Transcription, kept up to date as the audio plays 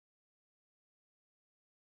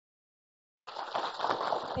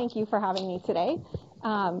Thank you for having me today.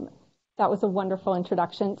 That was a wonderful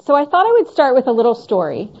introduction. So I thought I would start with a little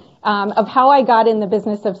story of how I got in the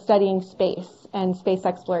business of studying space and space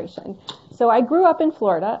exploration. So I grew up in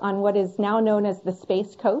Florida on what is now known as the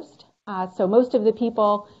Space Coast. So most of the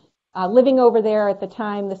people living over there at the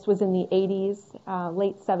time, this was in the 80s,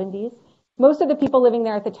 late 70s, most of the people living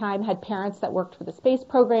there at the time had parents that worked for the space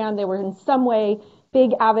program. They were in some way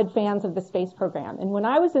big avid fans of the space program. And when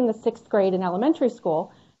I was in the 6th grade in elementary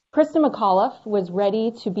school, Krista McAuliffe was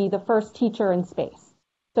ready to be the first teacher in space.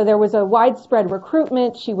 So there was a widespread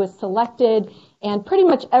recruitment. She was selected, and pretty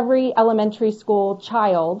much every elementary school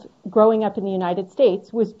child growing up in the United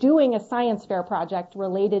States was doing a science fair project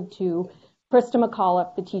related to Krista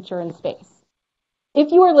McAuliffe, the teacher in space.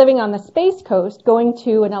 If you were living on the Space Coast, going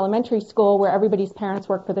to an elementary school where everybody's parents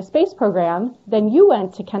worked for the space program, then you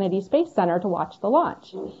went to Kennedy Space Center to watch the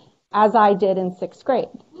launch, as I did in 6th grade.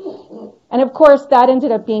 And of course, that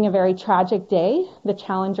ended up being a very tragic day. The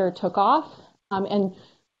Challenger took off, and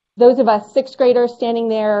those of us 6th graders standing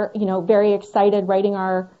there, very excited, writing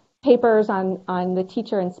our papers on the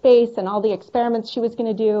teacher in space and all the experiments she was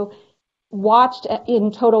going to do, watched in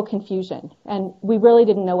total confusion, and we really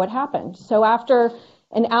didn't know what happened. So after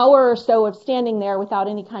an hour or so of standing there without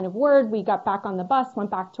any kind of word, we got back on the bus, went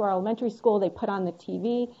back to our elementary school, they put on the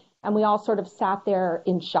TV, and we all sort of sat there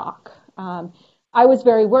in shock. I was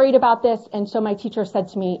very worried about this, and so my teacher said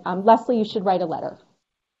to me, Leslie, you should write a letter.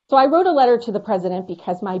 So I wrote a letter to the president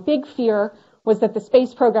because my big fear was that the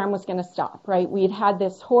space program was going to stop, right? We had had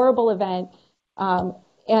this horrible event,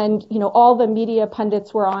 and all the media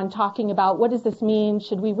pundits were on talking about, what does this mean?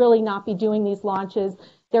 Should we really not be doing these launches?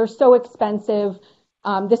 They're so expensive.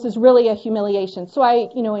 This is really a humiliation. So I,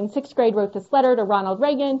 in 6th grade, wrote this letter to Ronald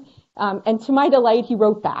Reagan, and to my delight, he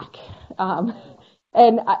wrote back.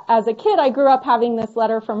 And as a kid, I grew up having this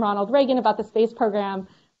letter from Ronald Reagan about the space program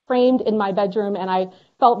framed in my bedroom, and I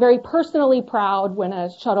felt very personally proud when a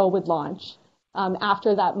shuttle would launch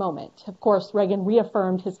after that moment. Of course, Reagan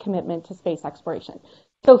reaffirmed his commitment to space exploration.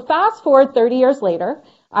 So fast forward 30 years later,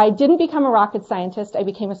 I didn't become a rocket scientist. I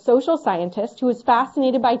became a social scientist who was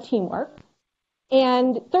fascinated by teamwork.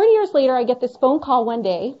 And 30 years later, I get this phone call one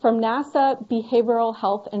day from NASA Behavioral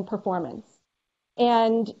Health and Performance.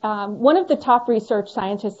 And one of the top research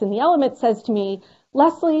scientists in the element says to me,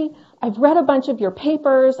 Leslie, I've read a bunch of your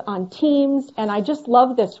papers on teams, and I just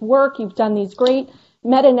love this work. You've done these great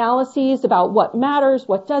meta-analyses about what matters,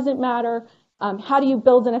 what doesn't matter, how do you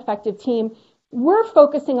build an effective team. We're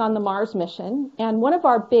focusing on the Mars mission, and one of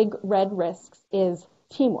our big red risks is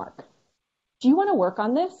teamwork. Do you want to work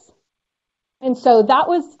on this? And so that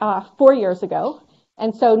was 4 years ago.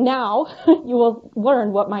 And so now you will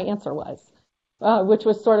learn what my answer was, which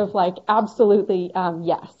was sort of like absolutely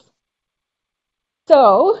yes.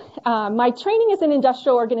 So my training is in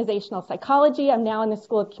industrial organizational psychology. I'm now in the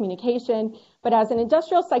School of Communication. But as an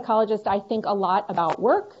industrial psychologist, I think a lot about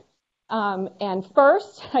work. And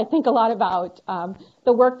first, I think a lot about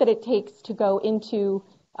the work that it takes to go into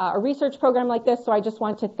a research program like this. So I just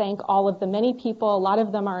want to thank all of the many people. A lot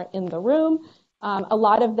of them are in the room. A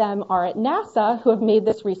lot of them are at NASA who have made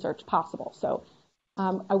this research possible. So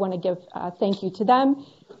I want to give a thank you to them.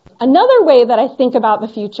 Another way that I think about the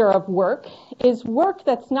future of work is work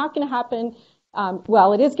that's not going to happen.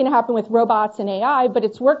 Well, it is going to happen with robots and AI, but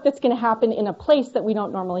it's work that's going to happen in a place that we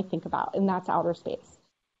don't normally think about, and that's outer space.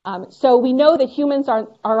 So we know that humans are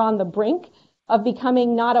on the brink of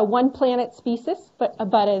becoming not a one-planet species, but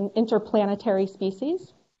an interplanetary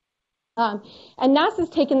species. And NASA's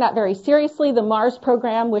taken that very seriously. The Mars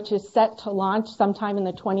program, which is set to launch sometime in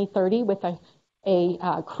the 2030 with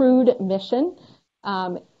a crewed mission,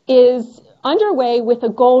 is underway with a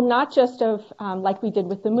goal not just of, like we did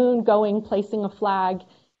with the moon, going, placing a flag,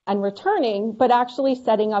 and returning, but actually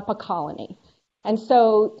setting up a colony. And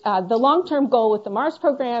so the long-term goal with the Mars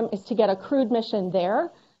program is to get a crewed mission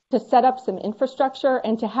there, to set up some infrastructure,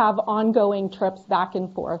 and to have ongoing trips back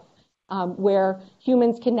and forth where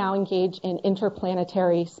humans can now engage in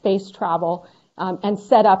interplanetary space travel and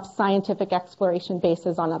set up scientific exploration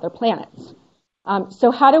bases on other planets.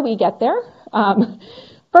 So how do we get there?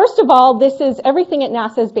 First of all, everything at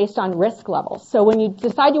NASA is based on risk levels. So when you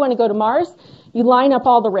decide you want to go to Mars, you line up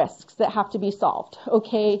all the risks that have to be solved.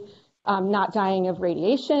 Okay, not dying of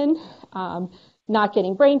radiation, not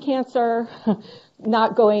getting brain cancer,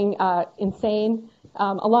 not going insane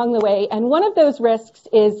along the way. And one of those risks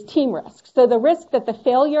is team risk. So the risk that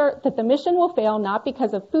the mission will fail, not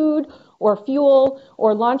because of food or fuel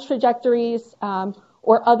or launch trajectories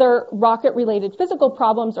or other rocket-related physical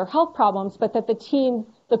problems or health problems, but that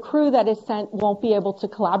the crew that is sent won't be able to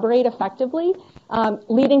collaborate effectively,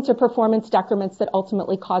 leading to performance decrements that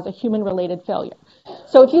ultimately cause a human-related failure.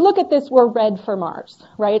 So if you look at this, we're red for Mars,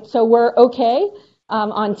 right? So we're okay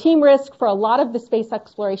on team risk for a lot of the space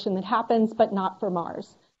exploration that happens, but not for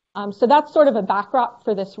Mars. So that's sort of a backdrop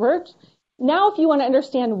for this work. Now, if you want to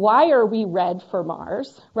understand why are we red for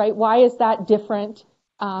Mars, right? Why is that different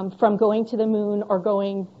from going to the moon or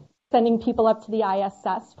sending people up to the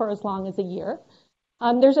ISS for as long as a year?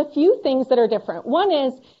 There's a few things that are different. One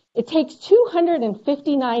is it takes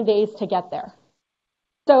 259 days to get there.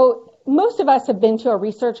 So most of us have been to a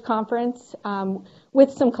research conference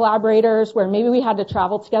with some collaborators where maybe we had to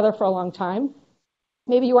travel together for a long time.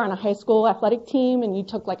 Maybe you were on a high school athletic team and you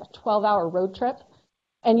took like a 12-hour road trip.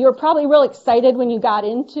 And you were probably real excited when you got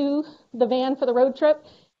into the van for the road trip.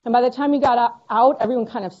 And by the time you got out, everyone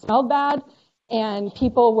kind of smelled bad. And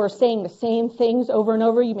people were saying the same things over and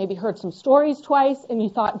over. You maybe heard some stories twice, and you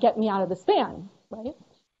thought, get me out of this van, right?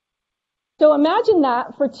 So imagine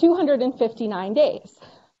that for 259 days.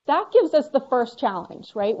 That gives us the first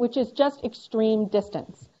challenge, right, which is just extreme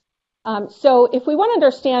distance. So if we want to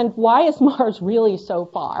understand why is Mars really so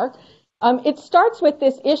far, it starts with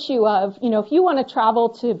this issue of, if you want to travel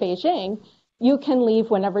to Beijing, you can leave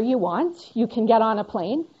whenever you want. You can get on a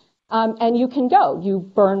plane, and you can go. You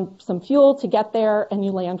burn some fuel to get there, and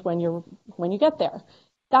you land when you get there.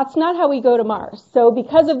 That's not how we go to Mars. So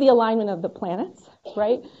because of the alignment of the planets,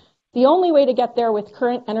 right, the only way to get there with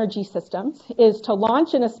current energy systems is to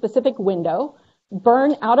launch in a specific window,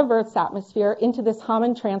 burn out of Earth's atmosphere into this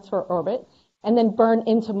Hammond transfer orbit, and then burn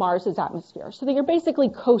into Mars's atmosphere. So that you're basically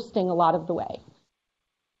coasting a lot of the way.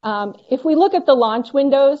 If we look at the launch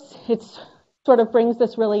windows, it sort of brings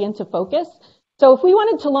this really into focus. So if we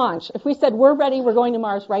wanted to launch, if we said we're ready, we're going to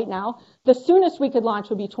Mars right now, the soonest we could launch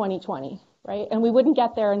would be 2020, right? And we wouldn't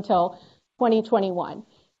get there until 2021.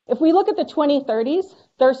 If we look at the 2030s,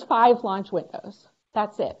 there's 5 launch windows.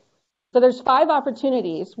 That's it. So there's 5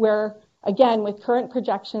 opportunities where, again, with current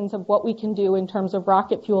projections of what we can do in terms of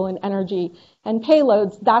rocket fuel and energy and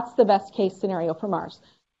payloads, that's the best case scenario for Mars.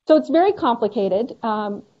 So it's very complicated.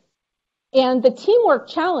 And the teamwork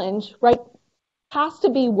challenge, right, has to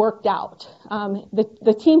be worked out.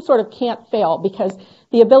 The team sort of can't fail because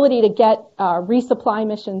the ability to get resupply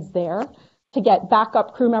missions there, to get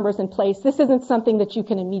backup crew members in place, this isn't something that you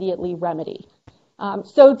can immediately remedy.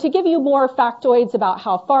 So to give you more factoids about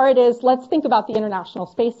how far it is, let's think about the International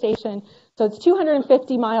Space Station. So it's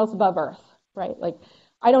 250 miles above Earth, right? Like,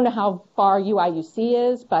 I don't know how far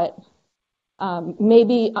UIUC is, but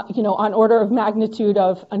maybe, on order of magnitude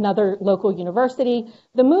of another local university.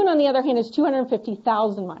 The moon, on the other hand, is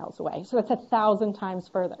 250,000 miles away. So that's 1,000 times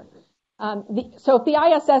further. So if the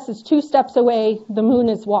ISS is 2 steps away, the moon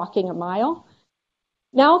is walking a mile.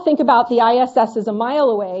 Now think about the ISS is a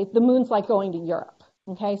mile away. The moon's like going to Europe.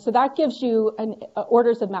 Okay, so that gives you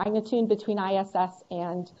orders of magnitude between ISS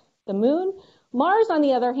and the moon. Mars, on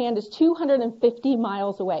the other hand, is 250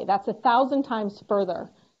 miles away. That's 1,000 times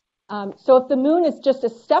further. So if the moon is just a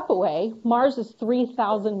step away, Mars is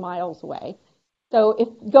 3,000 miles away. So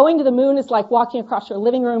if going to the moon is like walking across your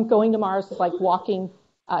living room, going to Mars is like walking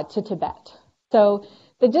to Tibet. So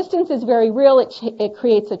the distance is very real. It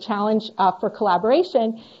creates a challenge for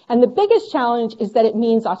collaboration. And the biggest challenge is that it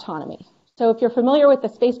means autonomy. So if you're familiar with the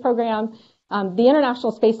space program, the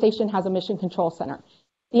International Space Station has a mission control center.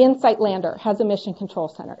 The InSight lander has a mission control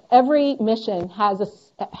center. Every mission has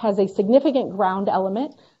a significant ground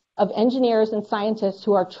element of engineers and scientists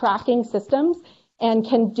who are tracking systems and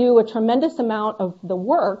can do a tremendous amount of the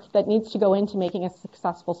work that needs to go into making a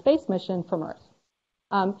successful space mission from Earth.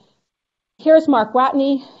 Here's Mark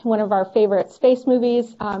Watney, one of our favorite space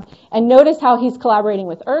movies, and notice how he's collaborating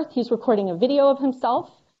with Earth. He's recording a video of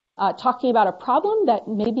himself talking about a problem that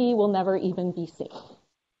maybe will never even be seen.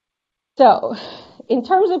 So, in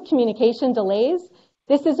terms of communication delays,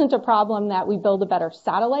 this isn't a problem that we build a better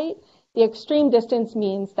satellite. The extreme distance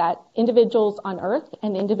means that individuals on Earth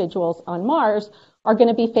and individuals on Mars are going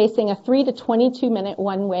to be facing a 3 to 22 minute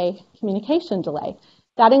one-way communication delay.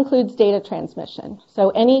 That includes data transmission. So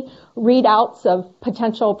any readouts of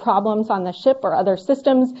potential problems on the ship or other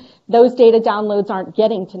systems, those data downloads aren't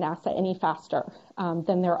getting to NASA any faster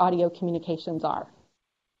than their audio communications are.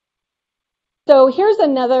 So here's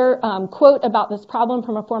another quote about this problem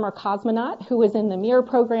from a former cosmonaut who was in the Mir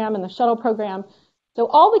program and the shuttle program. So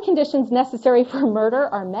all the conditions necessary for murder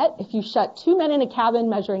are met if you shut 2 men in a cabin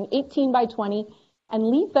measuring 18 by 20 and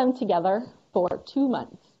leave them together for 2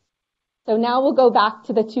 months. So now we'll go back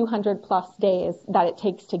to the 200 plus days that it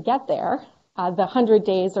takes to get there. the 100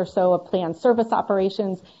 days or so of planned service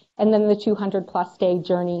operations, and then the 200-plus day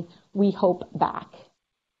journey, we hope, back.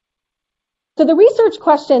 So the research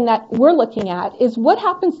question that we're looking at is what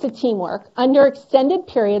happens to teamwork under extended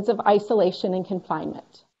periods of isolation and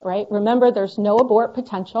confinement, right? Remember, there's no abort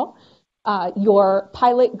potential. Your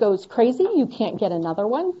pilot goes crazy, you can't get another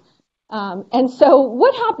one. And so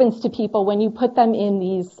what happens to people when you put them in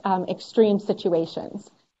these extreme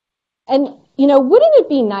situations? And, wouldn't it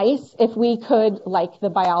be nice if we could, like the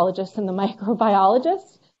biologists and the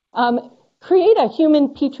microbiologists, create a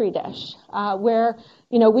human petri dish where,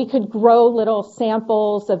 we could grow little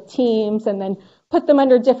samples of teams and then put them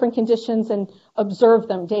under different conditions and observe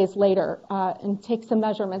them days later and take some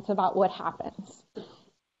measurements about what happens.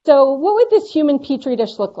 So what would this human petri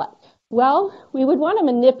dish look like? Well, we would want to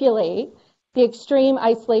manipulate the extreme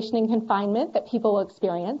isolation and confinement that people will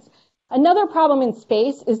experience. Another problem in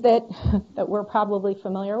space is that we're probably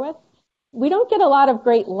familiar with, we don't get a lot of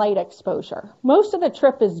great light exposure. Most of the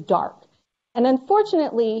trip is dark. And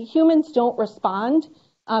unfortunately, humans don't respond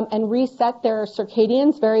and reset their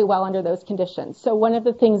circadians very well under those conditions. So one of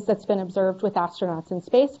the things that's been observed with astronauts in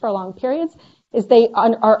space for long periods is they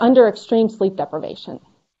are under extreme sleep deprivation.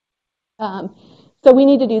 So we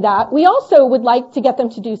need to do that. We also would like to get them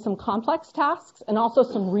to do some complex tasks and also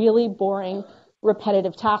some really boring,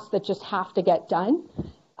 repetitive tasks that just have to get done.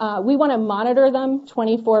 We want to monitor them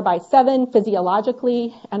 24/7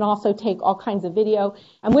 physiologically and also take all kinds of video.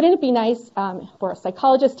 And wouldn't it be nice for a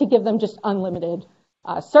psychologist to give them just unlimited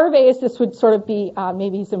surveys? This would sort of be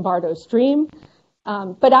maybe Zimbardo's dream.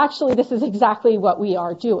 But actually, this is exactly what we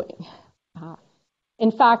are doing. In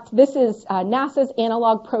fact, this is NASA's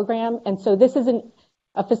analog program, and so this is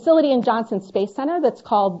a facility in Johnson Space Center that's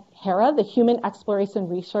called HERA, the Human Exploration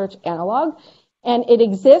Research Analog, and it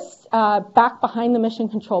exists back behind the Mission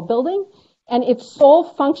Control Building, and its sole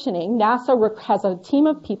functioning, NASA has a team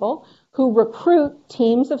of people who recruit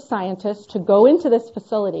teams of scientists to go into this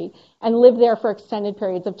facility and live there for extended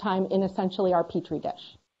periods of time in essentially our petri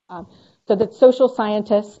dish. So that social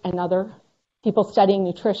scientists and other people studying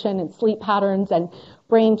nutrition and sleep patterns and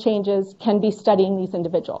brain changes can be studying these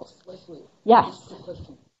individuals. Leslie, yes.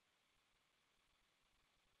 Question.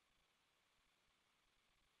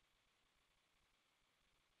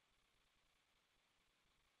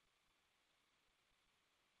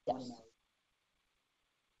 Yes.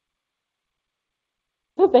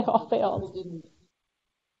 They all failed.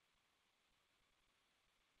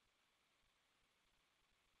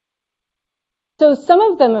 So some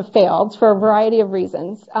of them have failed for a variety of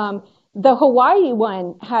reasons. The Hawaii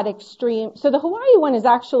one had extreme, so the Hawaii one is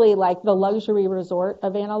actually like the luxury resort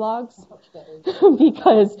of analogs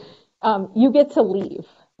because you get to leave,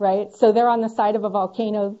 right? So they're on the side of a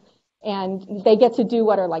volcano and they get to do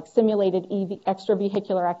what are like simulated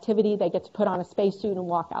extravehicular activity. They get to put on a spacesuit and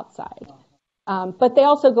walk outside. But they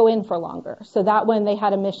also go in for longer. So that one, they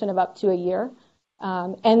had a mission of up to a year.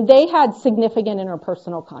 And they had significant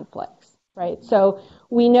interpersonal conflicts, right? So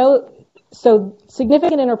we know, so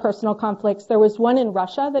significant interpersonal conflicts. There was one in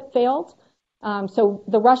Russia that failed. So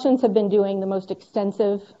the Russians have been doing the most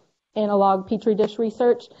extensive analog petri dish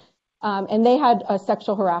research. And they had a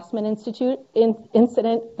sexual harassment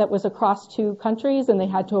incident that was across 2 countries, and they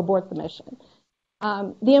had to abort the mission.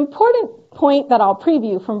 The important point that I'll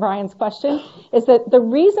preview from Brian's question is that the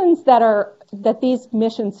reasons that these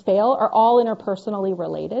missions fail are all interpersonally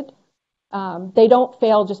related. They don't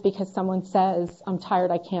fail just because someone says, I'm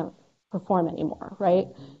tired, I can't perform anymore, right?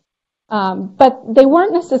 But they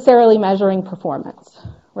weren't necessarily measuring performance,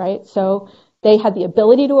 right? So they had the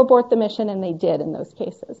ability to abort the mission, and they did in those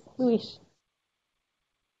cases. Luis.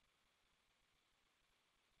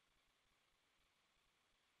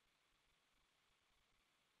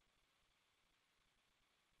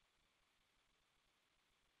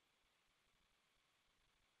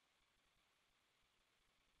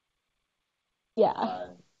 Yeah.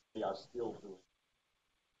 They are still doing.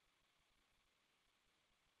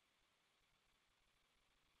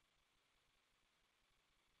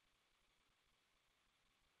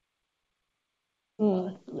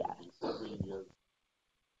 Yes.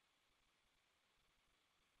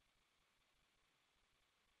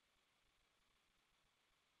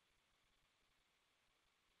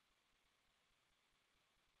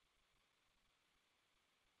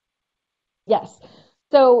 Yes.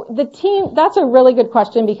 So the team, that's a really good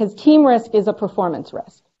question because team risk is a performance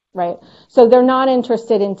risk, right? So they're not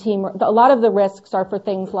interested in team. A lot of the risks are for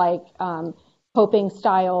things like coping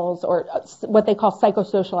styles or what they call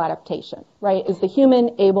psychosocial adaptation, right? Is the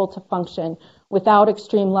human able to function without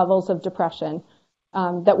extreme levels of depression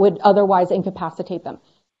that would otherwise incapacitate them?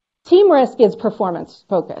 Team risk is performance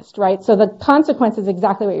focused, right? So the consequence is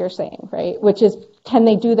exactly what you're saying, right? Which is, can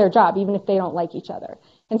they do their job even if they don't like each other?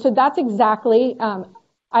 And so that's exactly,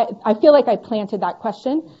 I feel like I planted that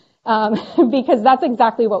question because that's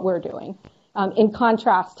exactly what we're doing in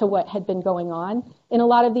contrast to what had been going on in a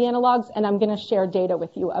lot of the analogs. And I'm going to share data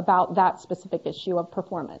with you about that specific issue of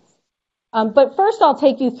performance. But first, I'll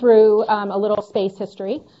take you through a little space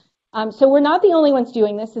history. So we're not the only ones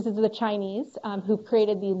doing this. This is the Chinese who've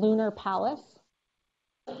created the Lunar Palace.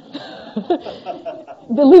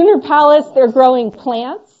 The Lunar Palace, they're growing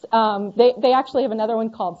plants. They actually have another one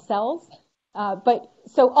called cells. But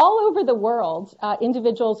so all over the world,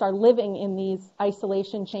 individuals are living in these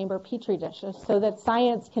isolation chamber petri dishes so that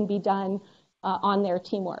science can be done on their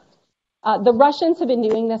teamwork. The Russians have been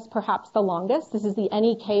doing this perhaps the longest. This is the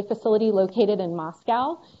NICO facility located in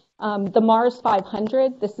Moscow. The Mars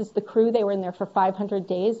 500, this is the crew. They were in there for 500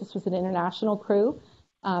 days. This was an international crew.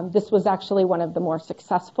 This was actually one of the more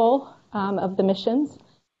successful of the missions.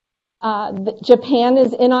 Japan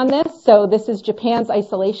is in on this. So this is Japan's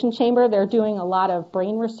isolation chamber. They're doing a lot of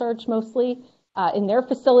brain research mostly in their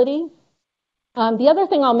facility. The other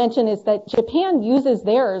thing I'll mention is that Japan uses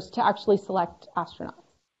theirs to actually select astronauts.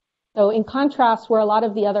 So in contrast, where a lot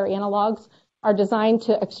of the other analogs are designed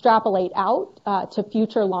to extrapolate out to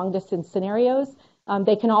future long-distance scenarios,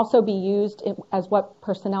 they can also be used as what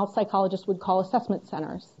personnel psychologists would call assessment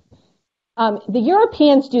centers. The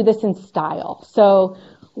Europeans do this in style. So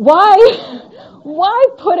why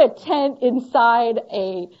put a tent inside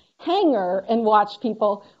a hangar and watch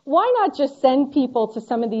people? Why not just send people to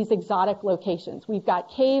some of these exotic locations? We've got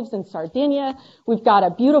caves in Sardinia. We've got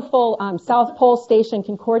a beautiful South Pole Station,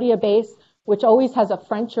 Concordia base, which always has a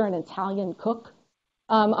French or an Italian cook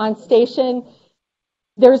on station.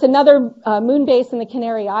 There's another moon base in the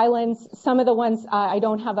Canary Islands. Some of the ones I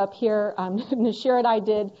don't have up here, Nashir and I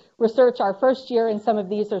did research our first year, and some of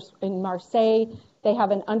these are in Marseille. They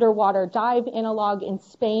have an underwater dive analog in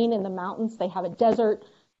Spain in the mountains. They have a desert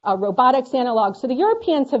robotics analog. So the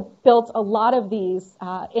Europeans have built a lot of these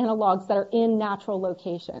analogs that are in natural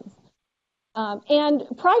locations. And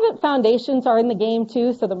private foundations are in the game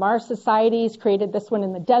too. So the Mars Societies created this one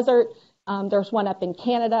in the desert. There's one up in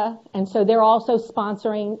Canada. And so they're also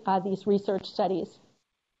sponsoring these research studies.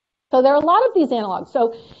 So there are a lot of these analogs.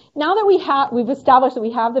 So now that we've established that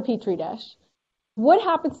we have the Petri dish, what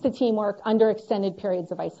happens to teamwork under extended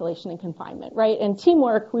periods of isolation and confinement, right? And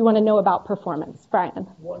teamwork, we want to know about performance. Brian.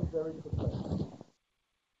 One very quick question.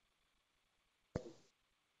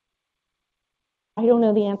 I don't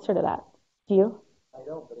know the answer to that. Do you? I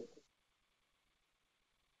don't, but it's...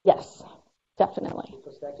 Yes, definitely.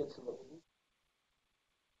 Because that gets a little...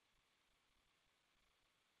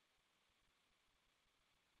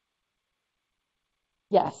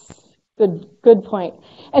 Yes. Good point.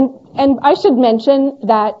 And I should mention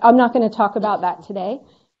that I'm not going to talk about that today,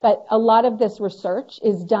 but a lot of this research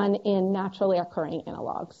is done in naturally occurring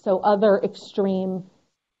analogs. So other extreme,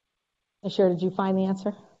 Ashir, did you find the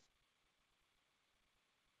answer?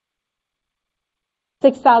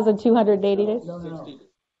 6,280 days? No.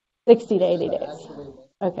 60 to 80 days.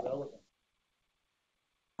 Okay.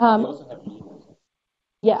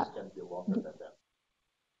 Yeah.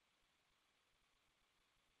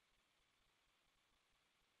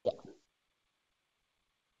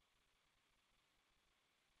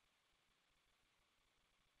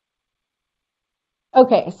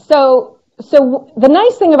 Okay, so the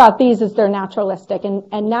nice thing about these is they're naturalistic, and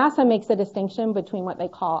NASA makes a distinction between what they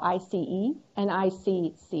call ICE and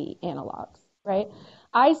ICC analogs, right?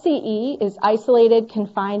 ICE is isolated,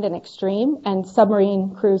 confined, and extreme, and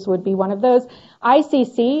submarine crews would be one of those.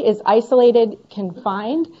 ICC is isolated,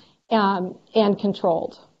 confined, and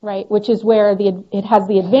controlled, right? Which is where it has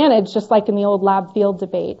the advantage, just like in the old lab field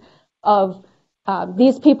debate, of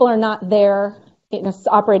these people are not there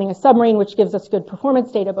operating a submarine, which gives us good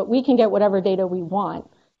performance data, but we can get whatever data we want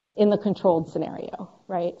in the controlled scenario,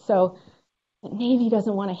 right? So the Navy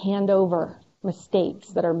doesn't want to hand over mistakes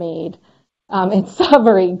that are made in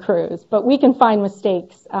submarine crews, but we can find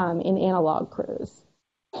mistakes in analog crews.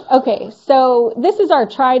 Okay, so this is our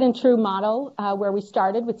tried and true model where we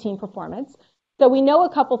started with team performance. So we know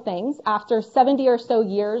a couple things. After 70 or so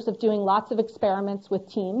years of doing lots of experiments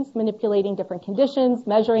with teams, manipulating different conditions,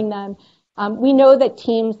 measuring them, we know that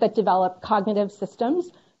teams that develop cognitive systems,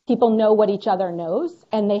 people know what each other knows,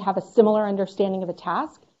 and they have a similar understanding of a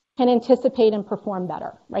task, can anticipate and perform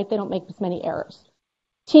better, right? They don't make as many errors.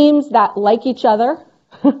 Teams that like each other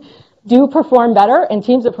do perform better, and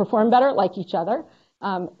teams that perform better like each other.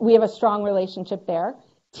 We have a strong relationship there.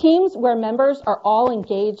 Teams where members are all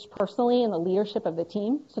engaged personally in the leadership of the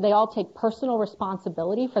team, so they all take personal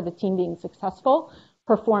responsibility for the team being successful,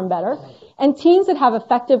 perform better. And teams that have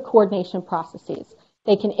effective coordination processes.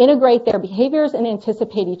 They can integrate their behaviors and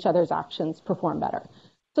anticipate each other's actions, perform better.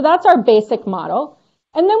 So that's our basic model.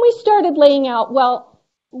 And then we started laying out, well,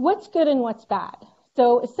 what's good and what's bad?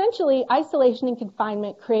 So essentially, isolation and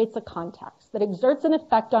confinement creates a context that exerts an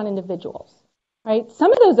effect on individuals, right?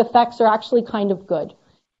 Some of those effects are actually kind of good.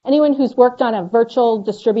 Anyone who's worked on a virtual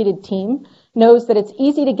distributed team knows that it's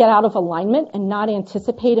easy to get out of alignment and not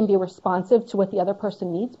anticipate and be responsive to what the other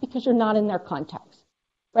person needs because you're not in their context,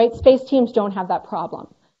 right? Space teams don't have that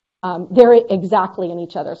problem. They're exactly in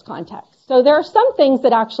each other's context. So there are some things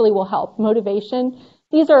that actually will help. Motivation,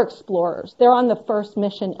 these are explorers. They're on the first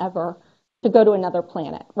mission ever to go to another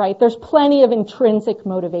planet, right? There's plenty of intrinsic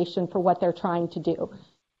motivation for what they're trying to do.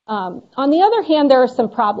 On the other hand, there are some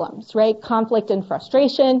problems, right? Conflict and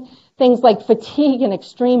frustration, things like fatigue and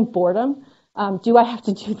extreme boredom. Do I have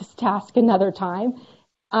to do this task another time?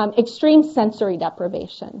 Extreme sensory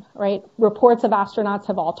deprivation, right? Reports of astronauts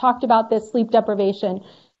have all talked about this, sleep deprivation,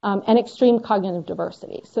 and extreme cognitive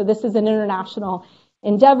diversity. So this is an international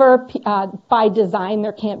endeavor. By design,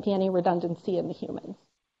 there can't be any redundancy in the humans.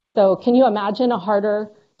 So can you imagine a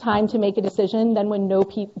harder time to make a decision than when no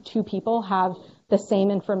two people have the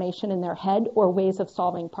same information in their head or ways of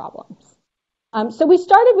solving problems? So we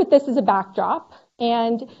started with this as a backdrop.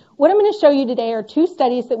 And what I'm going to show you today are two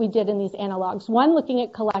studies that we did in these analogs, one looking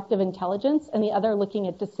at collective intelligence and the other looking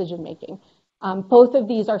at decision making. Both of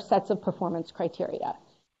these are sets of performance criteria.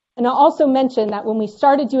 And I'll also mention that when we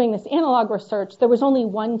started doing this analog research, there was only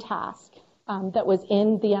one task that was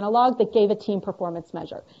in the analog that gave a team performance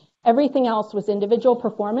measure. Everything else was individual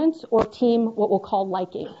performance or team, what we'll call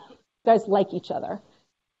liking. You guys like each other.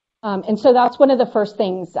 And so that's one of the first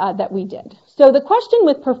things that we did. So the question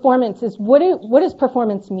with performance is, what does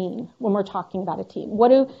performance mean when we're talking about a team? What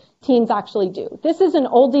do teams actually do? This is an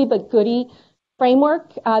oldie but goodie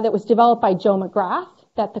framework that was developed by Joe McGrath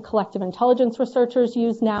that the collective intelligence researchers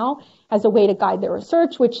use now as a way to guide their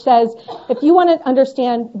research, which says, if you want to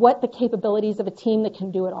understand what the capabilities of a team that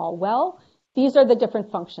can do it all well, these are the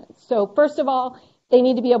different functions. So first of all, they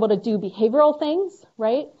need to be able to do behavioral things,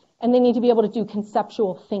 right? And they need to be able to do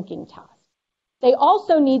conceptual thinking tasks. They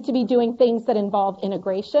also need to be doing things that involve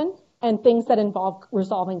integration and things that involve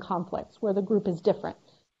resolving conflicts where the group is different.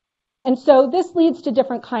 And so this leads to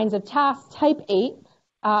different kinds of tasks. Type 8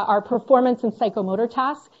 are performance and psychomotor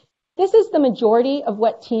tasks. This is the majority of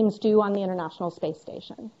what teams do on the International Space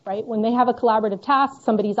Station, right? When they have a collaborative task,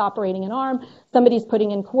 somebody's operating an arm, somebody's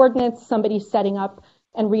putting in coordinates, somebody's setting up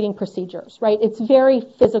and reading procedures, right? It's very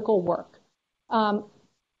physical work.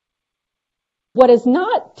 What is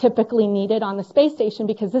not typically needed on the space station,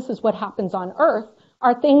 because this is what happens on Earth,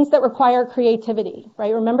 are things that require creativity,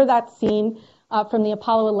 right? Remember that scene from the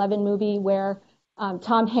Apollo 11 movie where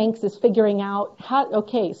Tom Hanks is figuring out,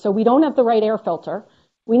 okay, so we don't have the right air filter.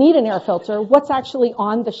 We need an air filter. What's actually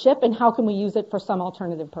on the ship and how can we use it for some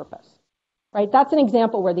alternative purpose, right? That's an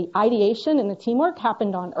example where the ideation and the teamwork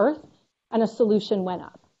happened on Earth and a solution went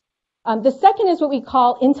up. The second is what we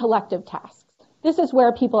call intellective tasks. This is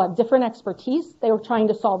where people have different expertise. They were trying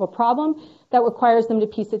to solve a problem that requires them to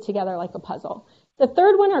piece it together like a puzzle. The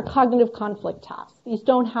third one are cognitive conflict tasks. These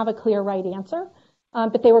don't have a clear right answer,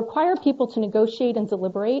 but they require people to negotiate and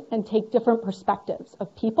deliberate and take different perspectives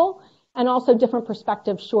of people and also different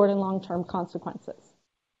perspectives, short and long-term consequences.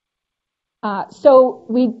 So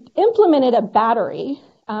we implemented a battery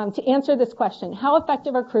to answer this question. How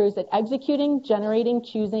effective are crews at executing, generating,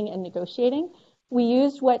 choosing, and negotiating? We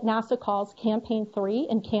used what NASA calls Campaign 3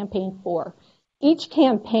 and Campaign 4. Each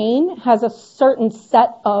campaign has a certain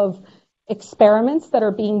set of experiments that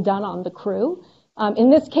are being done on the crew. In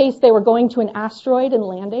this case, they were going to an asteroid and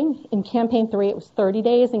landing. In Campaign 3, it was 30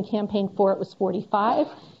 days. In Campaign 4, it was 45.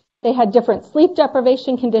 They had different sleep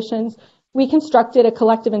deprivation conditions. We constructed a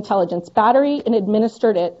collective intelligence battery and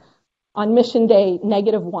administered it on mission day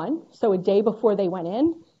 -1, so a day before they went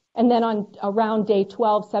in, and then on around day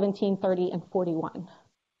 12, 17, 30, and 41.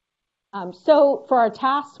 So for our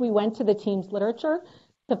tasks, we went to the team's literature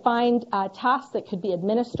to find tasks that could be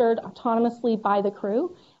administered autonomously by the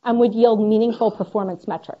crew and would yield meaningful performance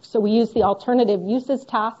metrics. So we used the alternative uses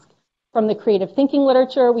task from the creative thinking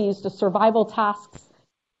literature. We used the survival tasks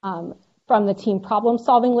from the team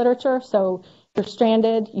problem-solving literature. So you're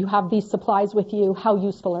stranded, you have these supplies with you, how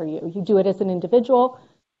useful are you? You do it as an individual.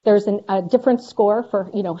 There's a different score for,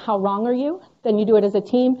 how wrong are you? Then you do it as a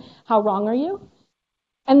team, how wrong are you?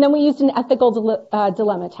 And then we used an ethical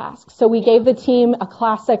dilemma task. So we gave the team a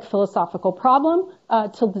classic philosophical problem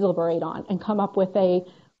to deliberate on and come up with a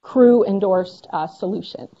crew-endorsed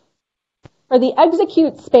solution. For the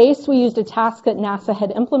execute space, we used a task that NASA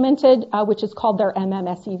had implemented, which is called their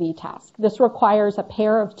MMSEV task. This requires a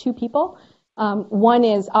pair of two people. One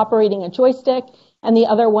is operating a joystick, and the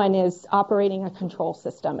other one is operating a control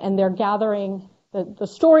system. And they're gathering, the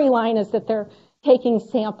storyline is that they're taking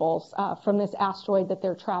samples from this asteroid that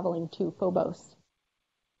they're traveling to, Phobos.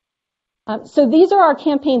 So these are our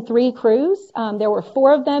Campaign 3 crews. There were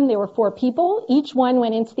 4 of them. There were 4 people. Each one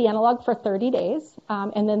went into the analog for 30 days,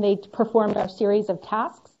 and then they performed a series of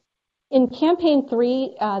tasks. In Campaign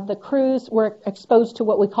 3, the crews were exposed to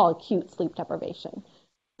what we call acute sleep deprivation.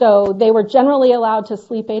 So they were generally allowed to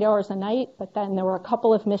sleep 8 hours a night, but then there were a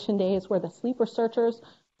couple of mission days where the sleep researchers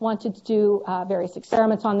wanted to do various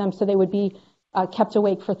experiments on them, so they would be kept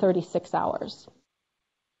awake for 36 hours.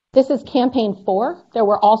 This is Campaign 4. There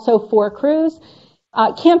were also 4 crews.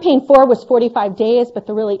 Campaign 4 was 45 days, but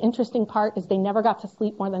the really interesting part is they never got to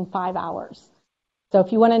sleep more than 5 hours. So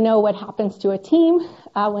if you want to know what happens to a team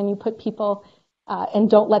when you put people and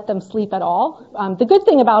don't let them sleep at all, the good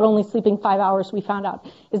thing about only sleeping 5 hours, we found out,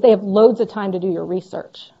 is they have loads of time to do your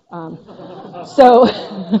research. So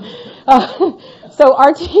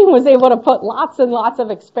our team was able to put lots and lots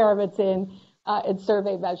of experiments in and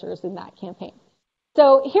survey measures in that campaign.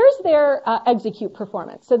 So here's their execute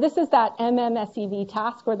performance. So this is that MMSEV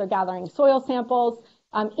task where they're gathering soil samples.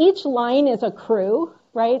 Each line is a crew,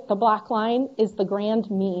 right? The black line is the grand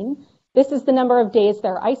mean. This is the number of days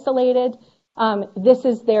they're isolated. This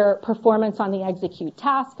is their performance on the execute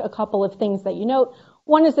task. A couple of things that you note.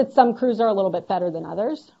 One is that some crews are a little bit better than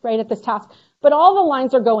others, right, at this task. But all the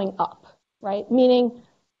lines are going up, right? Meaning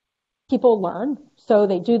people learn, so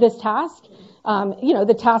they do this task.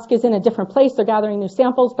 The task is in a different place. They're gathering new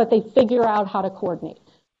samples, but they figure out how to coordinate.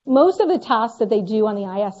 Most of the tasks that they do on the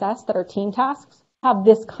ISS that are team tasks have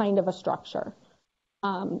this kind of a structure.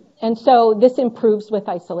 And so this improves with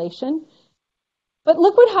isolation. But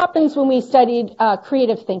look what happens when we studied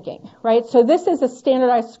creative thinking, right? So this is a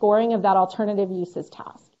standardized scoring of that alternative uses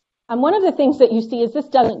task. And one of the things that you see is this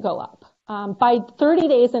doesn't go up. By 30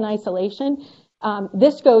 days in isolation,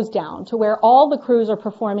 this goes down to where all the crews are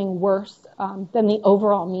performing worse than the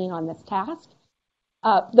overall mean on this task.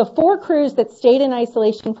 The 4 crews that stayed in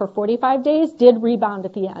isolation for 45 days did rebound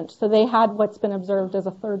at the end. So they had what's been observed as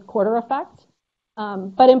a third quarter effect.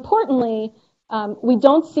 But importantly, we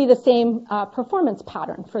don't see the same performance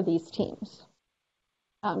pattern for these teams.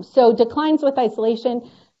 So declines with isolation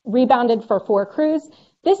rebounded for 4 crews.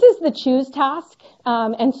 This is the choose task.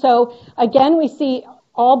 And so again, we see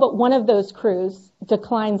all but one of those crews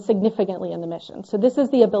decline significantly in the mission. So this is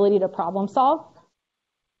the ability to problem solve.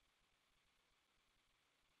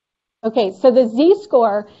 Okay, so the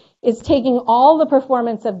Z-score is taking all the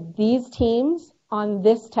performance of these teams on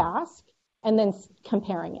this task and then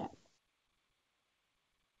comparing it.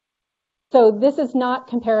 So this is not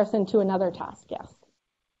comparison to another task, yes.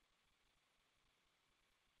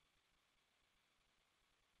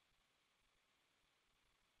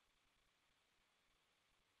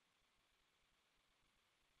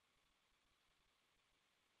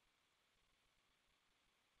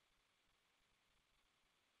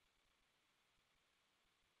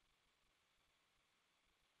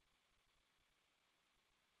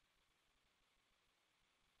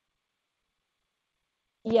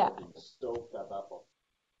 Yeah. Soak that up.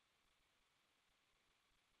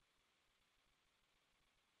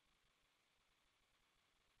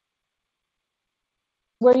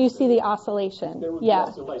 Where you see the oscillation. There would Yeah.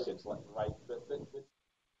 be oscillations, like, right?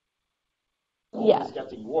 Yeah. It's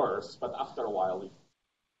getting worse, but after a while,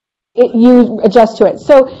 you adjust to it.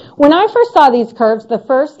 So when I first saw these curves, the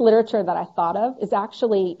first literature that I thought of is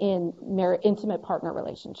actually in intimate partner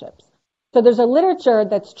relationships. So there's a literature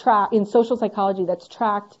that's tracked in social psychology that's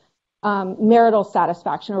tracked marital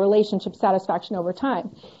satisfaction or relationship satisfaction over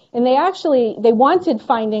time. And they wanted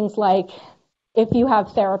findings like if you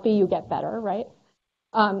have therapy, you get better, right?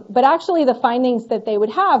 But actually the findings that they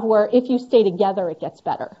would have were if you stay together, it gets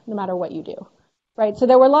better, no matter what you do, right? So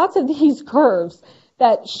there were lots of these curves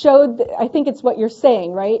that showed, I think it's what you're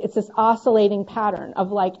saying, right? It's this oscillating pattern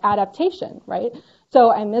of like adaptation, right?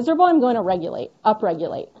 So I'm miserable, I'm going to regulate,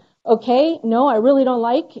 upregulate. Okay, no, I really don't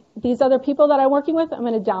like these other people that I'm working with, I'm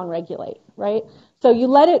going to downregulate, right? So you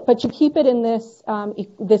let it, but you keep it in this,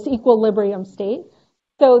 this equilibrium state.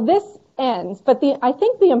 So this ends, but I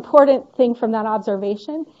think the important thing from that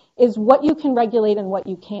observation is what you can regulate and what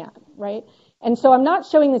you can't, right? And so I'm not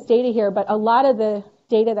showing this data here, but a lot of the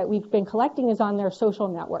data that we've been collecting is on their social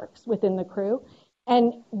networks within the crew.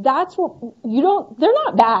 And that's what they're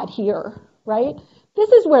not bad here, right? This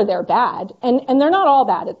is where they're bad. And they're not all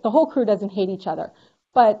bad. The whole crew doesn't hate each other.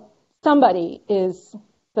 but somebody is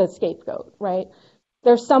the scapegoat, right?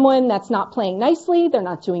 There's someone that's not playing nicely, they're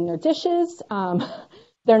not doing their dishes,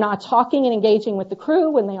 they're not talking and engaging with the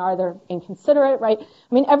crew. When they are, they're inconsiderate, right?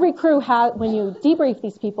 I mean, every crew has, when you debrief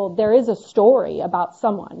these people, there is a story about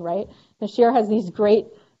someone, right? Nashir has these great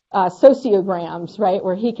sociograms, right,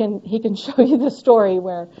 where he can show you the story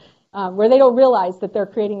where they don't realize that they're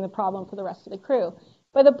creating the problem for the rest of the crew.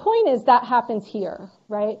 But the point is that happens here,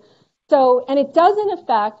 right? So, and it doesn't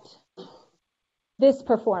affect this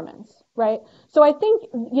performance, right? So I think,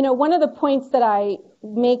 one of the points that I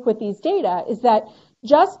make with these data is that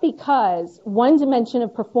just because one dimension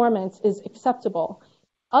of performance is acceptable,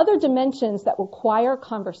 other dimensions that require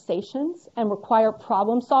conversations and require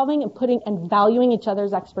problem solving and valuing each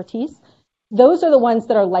other's expertise, those are the ones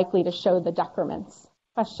that are likely to show the decrements.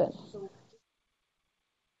 Question?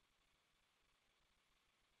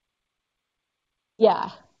 Yeah.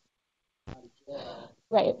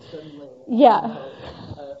 Right. Yeah.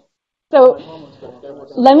 So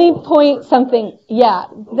let me point something. Yeah.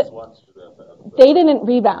 They didn't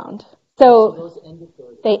rebound. So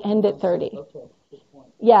they end at 30.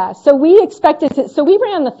 Yeah. So we expected to, so we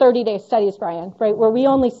ran the 30-day studies, Brian, right, where we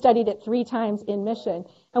only studied it 3 times in mission.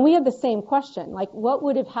 And we had the same question, like what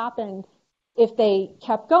would have happened if they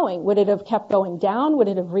kept going? Would it have kept going down? Would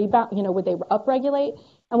it have rebound? Would they upregulate?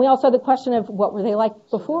 And we also had the question of what were they like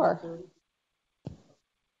before?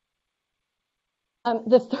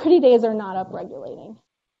 The 30 days are not upregulating.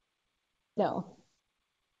 No.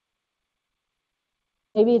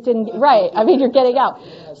 Maybe it didn't, right. I mean, you're getting out.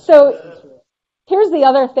 So here's the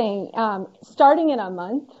other thing. Starting in a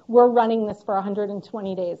month, we're running this for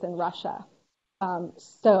 120 days in Russia.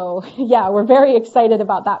 So yeah, we're very excited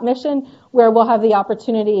about that mission where we'll have the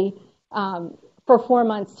opportunity for 4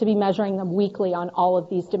 months to be measuring them weekly on all of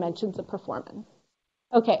these dimensions of performance.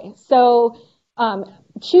 Okay, so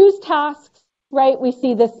choose tasks. Right, we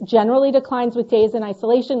see this generally declines with days in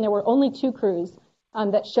isolation. There were only 2 crews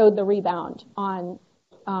that showed the rebound on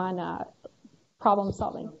problem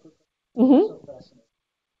solving. Mm-hmm.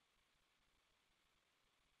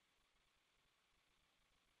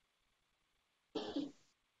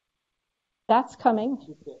 That's coming.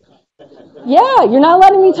 Yeah, you're not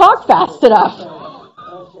letting me talk fast enough.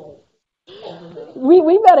 We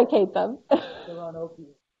medicate them.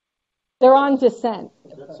 They're on descent.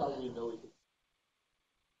 That's how we know it.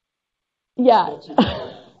 Yeah,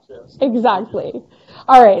 exactly.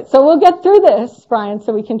 All right, so we'll get through this, Brian,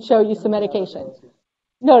 so we can show you some medication.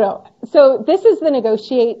 No. So this is the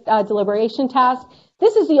negotiate deliberation task.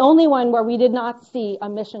 This is the only one where we did not see a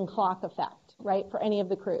mission clock effect, right, for any of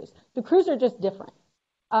the crews. The crews are just different.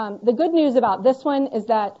 The good news about this one is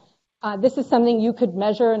that this is something you could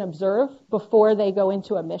measure and observe before they go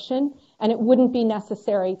into a mission, and it wouldn't be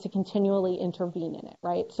necessary to continually intervene in it,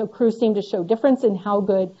 right? So crews seem to show difference in how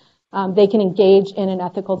good they can engage in an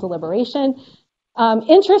ethical deliberation.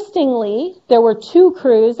 Interestingly, there were 2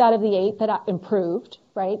 crews out of the 8 that improved,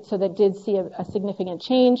 right? So that did see a significant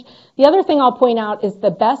change. The other thing I'll point out is the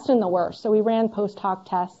best and the worst. So we ran post hoc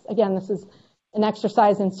tests. Again, this is an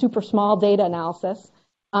exercise in super small data analysis.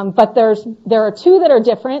 But there are 2 that are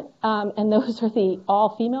different, and those are the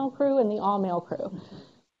all-female crew and the all-male crew.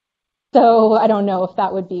 So I don't know if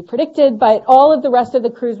that would be predicted, but all of the rest of the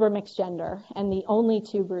crews were mixed gender, and the only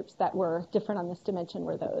 2 groups that were different on this dimension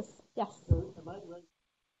were those. Yes?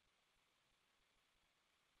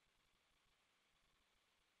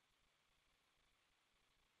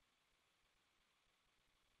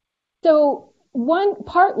 So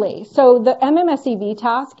so the MMSEV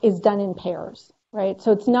task is done in pairs, right?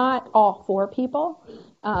 So it's not all 4 people.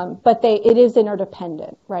 But it is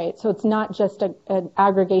interdependent, right? So it's not just an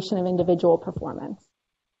aggregation of individual performance.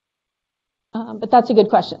 But that's a good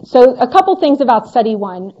question. So a couple things about study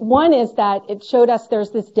 1. One is that it showed us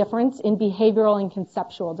there's this difference in behavioral and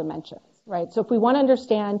conceptual dimensions, right? So if we want to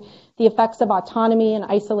understand the effects of autonomy and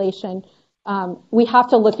isolation, we have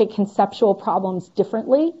to look at conceptual problems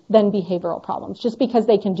differently than behavioral problems. Just because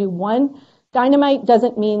they can do one dynamite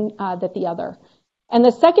doesn't mean that the other. And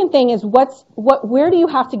the second thing is where do you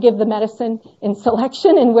have to give the medicine in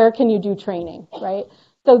selection and where can you do training, right?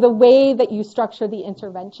 So the way that you structure the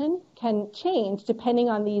intervention can change depending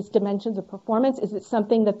on these dimensions of performance. Is it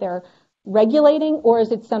something that they're regulating or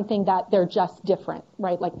is it something that they're just different,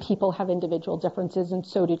 right? Like people have individual differences and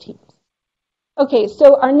so do teams. Okay,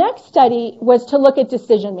 so our next study was to look at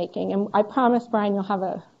decision making. And I promise, Brian, you'll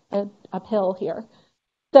have an uphill here.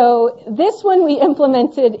 So this one we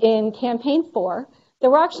implemented in campaign 4. There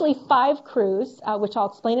were actually 5 crews, which I'll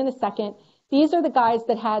explain in a second. These are the guys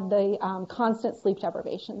that had the constant sleep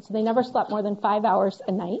deprivation. So they never slept more than 5 hours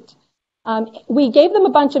a night. We gave them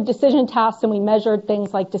a bunch of decision tasks, and we measured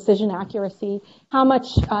things like decision accuracy. How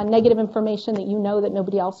much negative information that you know that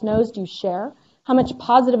nobody else knows do you share? How much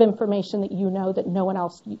positive information that you know that no one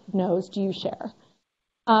else knows do you share?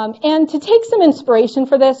 And to take some inspiration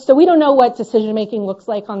for this, so we don't know what decision-making looks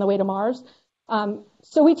like on the way to Mars.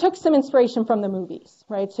 So we took some inspiration from the movies,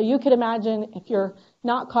 right? So you could imagine, if you're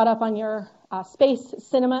not caught up on your space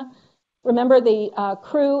cinema, remember the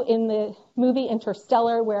crew in the movie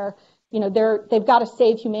Interstellar, where they've got to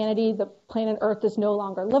save humanity. The planet Earth is no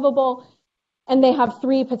longer livable. And they have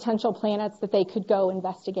 3 potential planets that they could go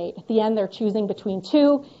investigate. At the end, they're choosing between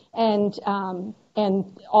 2, and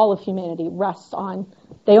all of humanity rests on,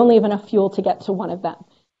 they only have enough fuel to get to one of them.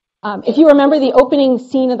 If you remember the opening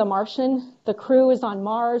scene of The Martian, the crew is on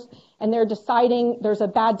Mars, and they're deciding there's a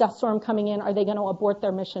bad dust storm coming in. Are they going to abort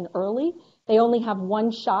their mission early? They only have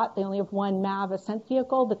one shot. They only have one MAV ascent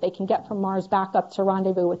vehicle that they can get from Mars back up to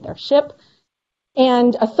rendezvous with their ship.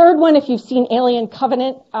 And a third one, if you've seen Alien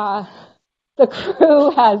Covenant, the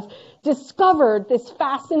crew has discovered this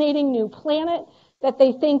fascinating new planet that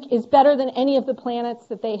they think is better than any of the planets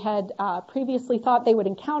that they had previously thought they would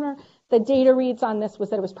encounter. The data reads on this was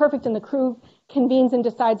that it was perfect, and the crew convenes and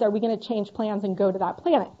decides, are we going to change plans and go to that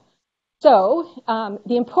planet? So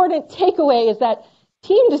the important takeaway is that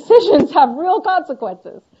team decisions have real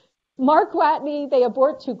consequences. Mark Watney, they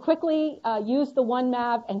abort too quickly, use the one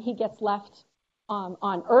MAV, and he gets left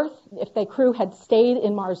on Earth. If the crew had stayed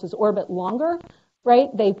in Mars's orbit longer, right,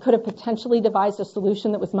 they could have potentially devised a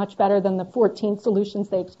solution that was much better than the 14 solutions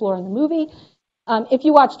they explore in the movie. If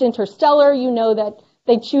you watched Interstellar, you know that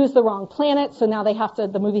they choose the wrong planet, so now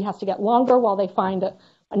the movie has to get longer while they find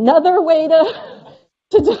another way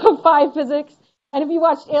to defy physics. And if you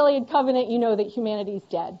watched Alien Covenant, you know that humanity's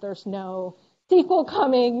dead. There's no sequel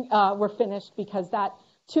coming. We're finished because that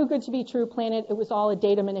too good to be true planet, it was all a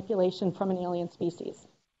data manipulation from an alien species.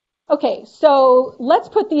 Okay, so let's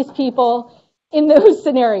put these people in those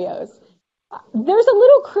scenarios. There's a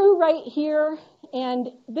little crew right here, and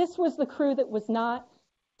this was the crew that was not.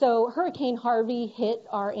 So Hurricane Harvey hit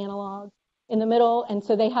our analog in the middle, and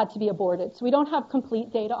so they had to be aborted. So we don't have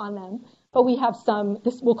complete data on them, but we have some,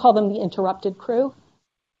 we'll call them the interrupted crew.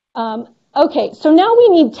 Okay, so now we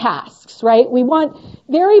need tasks, right? We want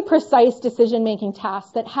very precise decision-making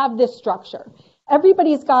tasks that have this structure.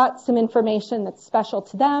 Everybody's got some information that's special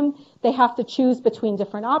to them. They have to choose between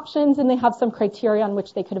different options, and they have some criteria on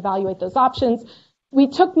which they could evaluate those options. We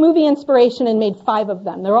took movie inspiration and made 5 of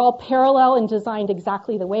them. They're all parallel and designed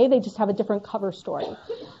exactly the way. They just have a different cover story.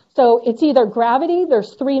 So it's either gravity.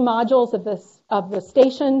 There's 3 modules of the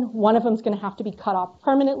station. One of them is going to have to be cut off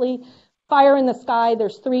permanently. Fire in the sky.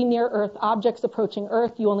 There's 3 near-Earth objects approaching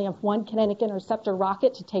Earth. You only have 1 kinetic interceptor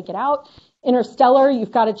rocket to take it out. Interstellar,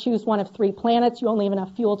 you've got to choose one of 3 planets. You only have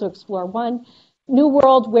enough fuel to explore 1. New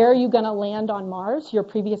World, where are you going to land on Mars? Your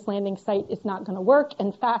previous landing site is not going to work.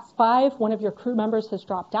 And Fast 5, one of your crew members has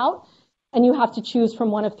dropped out, and you have to choose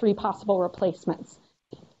from one of 3 possible replacements.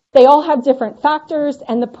 They all have different factors,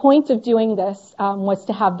 and the point of doing this was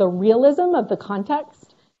to have the realism of the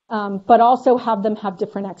context, but also have them have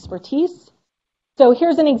different expertise. So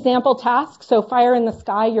here's an example task. So fire in the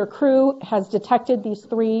sky, your crew has detected these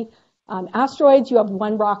 3 asteroids. You have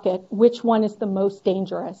 1 rocket. Which one is the most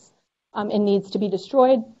dangerous and needs to be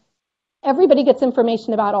destroyed? Everybody gets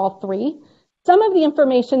information about all 3. Some of the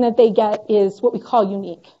information that they get is what we call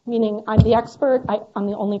unique, meaning I'm the expert, I'm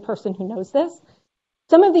the only person who knows this.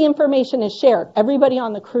 Some of the information is shared. Everybody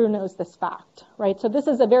on the crew knows this fact, right? So this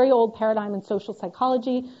is a very old paradigm in social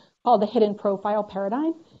psychology called the hidden profile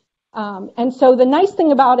paradigm. And so the nice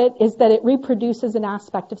thing about it is that it reproduces an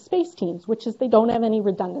aspect of space teams, which is they don't have any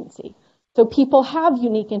redundancy. So people have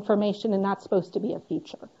unique information, and that's supposed to be a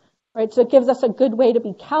feature, right? So it gives us a good way to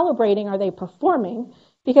be calibrating, are they performing?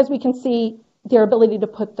 Because we can see their ability to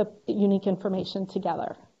put the unique information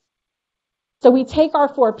together. So we take our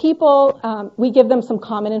 4 people, we give them some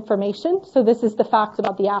common information. So this is the facts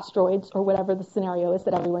about the asteroids or whatever the scenario is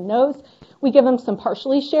that everyone knows. We give them some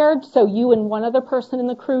partially shared, so you and one other person in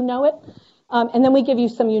the crew know it. And then we give you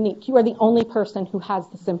some unique. You are the only person who has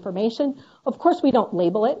this information. Of course, we don't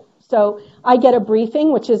label it. So I get a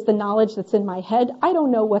briefing, which is the knowledge that's in my head. I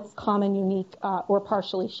don't know what's common, unique, or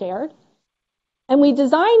partially shared. And we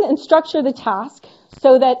design and structure the task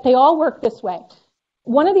so that they all work this way.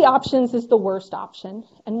 One of the options is the worst option,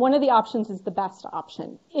 and one of the options is the best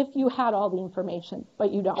option, if you had all the information,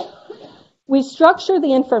 but you don't. We structure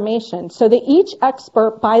the information so that each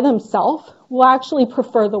expert by themselves will actually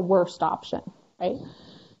prefer the worst option, right?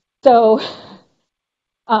 So,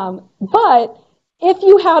 but if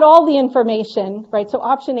you had all the information, right, so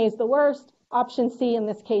option A is the worst, Option C in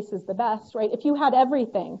this case is the best, right? If you had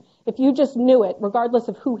everything, if you just knew it, regardless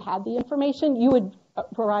of who had the information, you would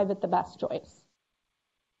arrive at the best choice.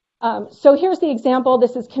 So here's the example.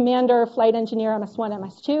 This is commander, flight engineer, MS1,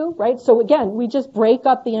 MS2, right? So again, we just break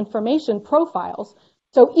up the information profiles.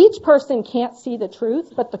 So each person can't see the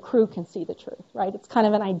truth, but the crew can see the truth, right? It's kind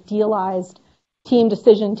of an idealized team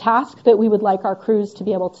decision task that we would like our crews to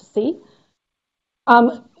be able to see.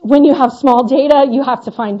 When you have small data, you have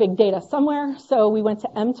to find big data somewhere. So we went to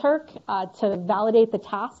MTurk to validate the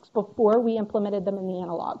tasks before we implemented them in the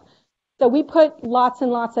analog. So we put lots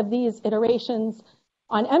and lots of these iterations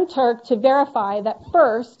on MTurk to verify that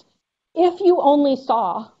first, if you only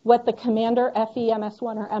saw what the commander, FE,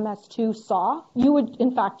 MS1, or MS2 saw, you would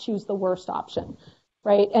in fact choose the worst option,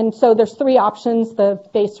 right? And so there's 3 options. The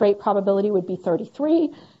base rate probability would be 33.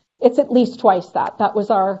 It's at least twice that. That was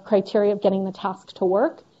our criteria of getting the task to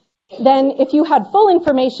work. Then if you had full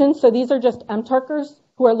information, so these are just MTurkers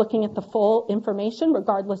who are looking at the full information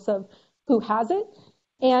regardless of who has it,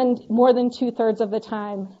 and more than 2/3 of the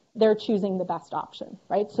time, they're choosing the best option,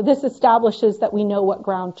 right? So this establishes that we know what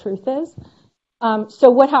ground truth is.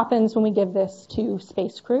 So what happens when we give this to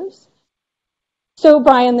space crews? So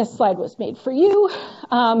Brian, this slide was made for you.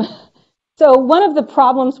 So one of the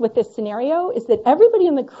problems with this scenario is that everybody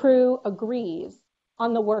in the crew agrees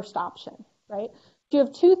on the worst option, right? So you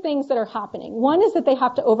have 2 things that are happening. One is that they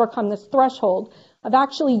have to overcome this threshold of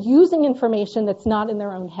actually using information that's not in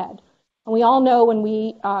their own head. And we all know when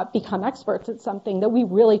we become experts at something that we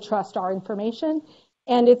really trust our information.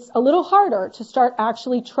 And it's a little harder to start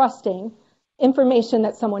actually trusting information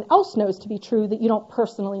that someone else knows to be true that you don't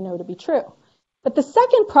personally know to be true. But the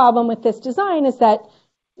second problem with this design is that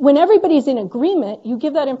when everybody's in agreement, you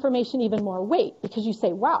give that information even more weight because you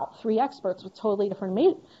say, wow, 3 experts with totally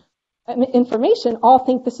different information all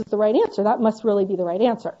think this is the right answer. That must really be the right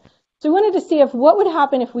answer. So we wanted to see what would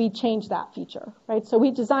happen if we changed that feature, right? So we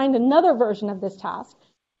designed another version of this task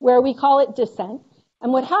where we call it dissent.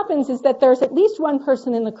 And what happens is that there's at least one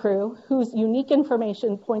person in the crew whose unique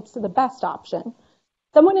information points to the best option.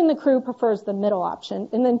 Someone in the crew prefers the middle option,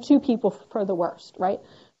 and then 2 people prefer the worst, right?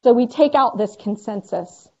 So we take out this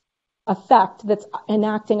consensus effect that's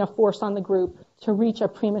enacting a force on the group to reach a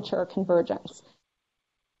premature convergence.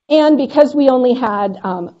 And because we only had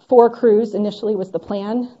 4 crews, initially was the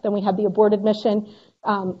plan, then we had the aborted mission.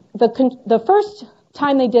 The first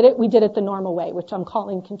time they did it, we did it the normal way, which I'm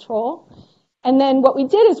calling control. And then what we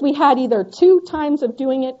did is we had either 2 times of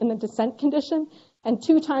doing it in the descent condition and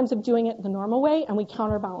 2 times of doing it the normal way, and we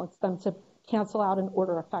counterbalanced them to cancel out an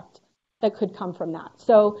order effect that could come from that.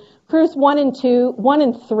 So crews 1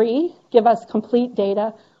 and 3 give us complete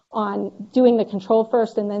data on doing the control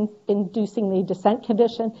first and then inducing the descent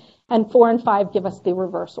condition, and 4 and 5 give us the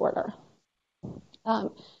reverse order.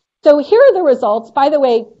 So here are the results. By the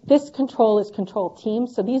way, this control is control team,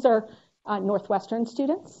 so these are Northwestern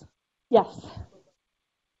students. Yes.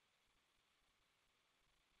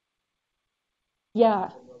 Yeah.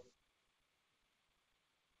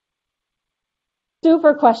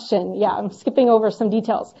 Super question. Yeah, I'm skipping over some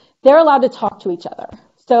details. They're allowed to talk to each other.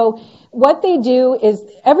 So what they do is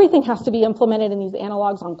everything has to be implemented in these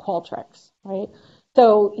analogs on Qualtrics, right?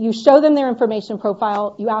 So you show them their information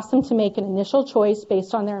profile, you ask them to make an initial choice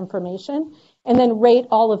based on their information, and then rate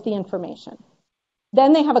all of the information.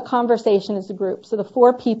 Then they have a conversation as a group. So the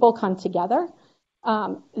 4 people come together.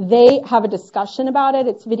 They have a discussion about it.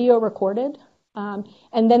 It's video recorded.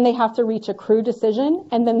 And then they have to reach a crew decision,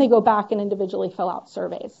 and then they go back and individually fill out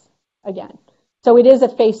surveys again. So it is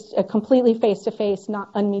a completely face-to-face,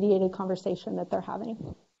 not unmediated conversation that they're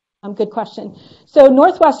having. Good question. So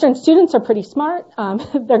Northwestern students are pretty smart.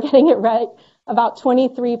 They're getting it right about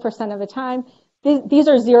 23% of the time. These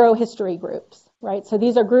are 0 history groups, right? So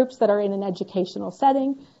these are groups that are in an educational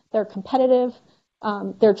setting. They're competitive.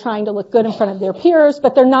 They're trying to look good in front of their peers,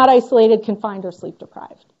 but they're not isolated, confined, or sleep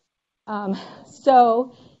deprived.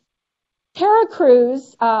 So para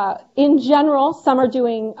crews, in general, some are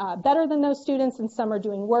doing better than those students and some are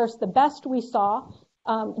doing worse. The best we saw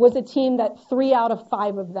was a team that 3 out of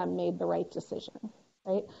 5 of them made the right decision,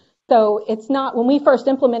 right? So it's not, when we first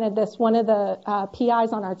implemented this, one of the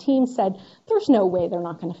PIs on our team said, there's no way they're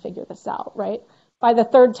not going to figure this out, right? By the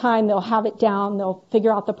 3rd time, they'll have it down, they'll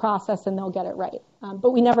figure out the process, and they'll get it right.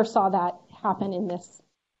 But we never saw that happen in this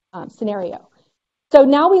scenario. So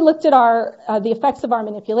now we looked at the effects of our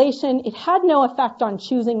manipulation. It had no effect on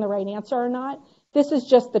choosing the right answer or not. This is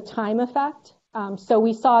just the time effect. So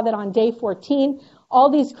we saw that on day 14, all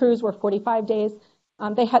these crews were 45 days.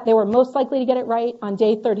 They were most likely to get it right. On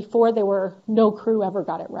day 34, no crew ever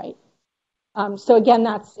got it right. So again,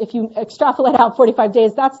 that's, if you extrapolate out 45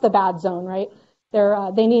 days, that's the bad zone, right?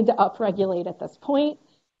 They need to upregulate at this point.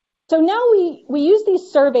 So now we use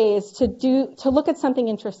these surveys to look at something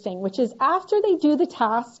interesting, which is after they do the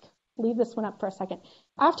task, leave this one up for a second.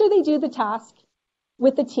 After they do the task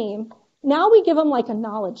with the team, now we give them like a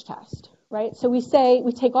knowledge test, right? So we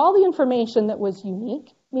take all the information that was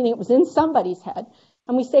unique, meaning it was in somebody's head,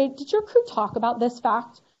 and we say, did your crew talk about this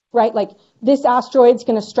fact, right? Like, this asteroid's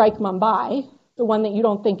going to strike Mumbai, the one that you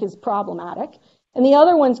don't think is problematic, and the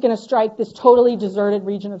other one's going to strike this totally deserted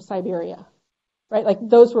region of Siberia, right? Like,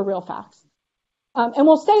 those were real facts. And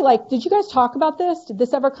we'll say, like, did you guys talk about this? Did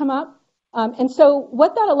this ever come up? And so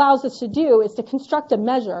what that allows us to do is to construct a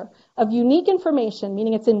measure of unique information,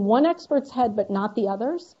 meaning it's in one expert's head but not the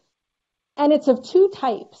others. And it's of two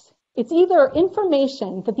types. It's either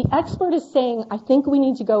information that the expert is saying, I think we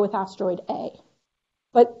need to go with asteroid A.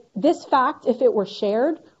 But this fact, if it were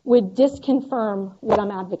shared, would disconfirm what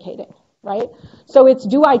I'm advocating, right? So it's,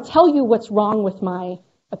 do I tell you what's wrong with my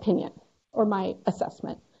opinion or my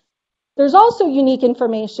assessment? There's also unique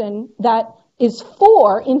information that is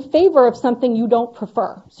in favor of something you don't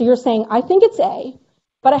prefer. So you're saying, I think it's A,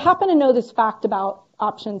 but I happen to know this fact about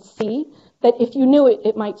option C, that if you knew it,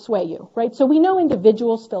 it might sway you, right? So we know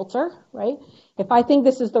individuals filter, right? If I think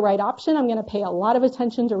this is the right option, I'm going to pay a lot of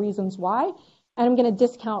attention to reasons why, and I'm going to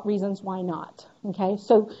discount reasons why not, okay?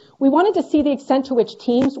 So we wanted to see the extent to which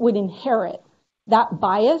teams would inherit that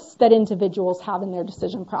bias that individuals have in their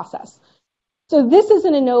decision process. So this is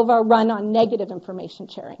an ANOVA run on negative information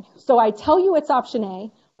sharing. So I tell you it's option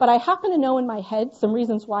A, but I happen to know in my head some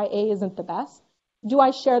reasons why A isn't the best. Do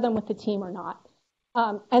I share them with the team or not?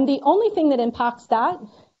 And the only thing that impacts that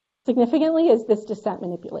significantly is this dissent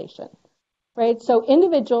manipulation, right? So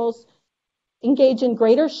individuals engage in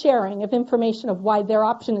greater sharing of information of why their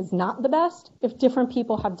option is not the best if different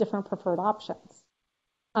people have different preferred options.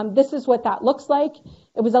 This is what that looks like.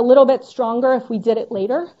 It was a little bit stronger if we did it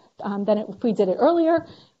later than if we did it earlier,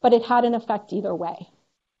 but it had an effect either way.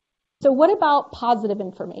 So what about positive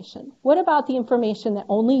information? What about the information that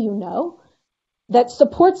only you know that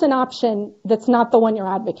supports an option that's not the one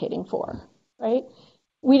you're advocating for, right?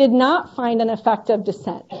 We did not find an effect of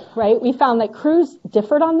dissent, right? We found that crews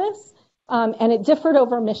differed on this, and it differed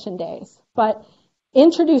over mission days. But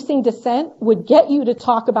introducing dissent would get you to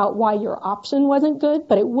talk about why your option wasn't good,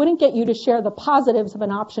 but it wouldn't get you to share the positives of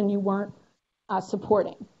an option you weren't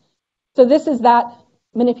supporting. So this is that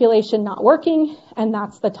manipulation not working, and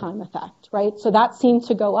that's the time effect, right? So that seemed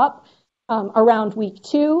to go up around week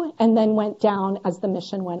 2 and then went down as the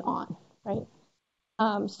mission went on, right?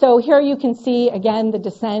 So here you can see, again, the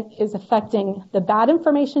dissent is affecting the bad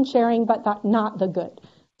information sharing, but not the good.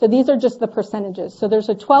 So these are just the percentages. So there's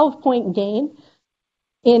a 12-point gain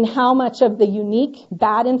in how much of the unique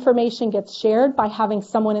bad information gets shared by having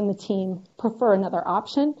someone in the team prefer another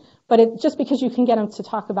option. But just because you can get them to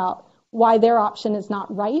talk about why their option is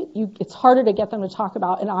not right, it's harder to get them to talk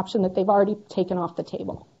about an option that they've already taken off the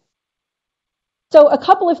table. So a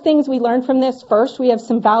couple of things we learned from this. First, we have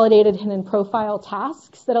some validated hidden profile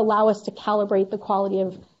tasks that allow us to calibrate the quality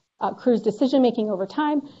of crew's decision-making over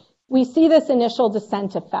time. We see this initial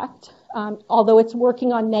dissent effect, although it's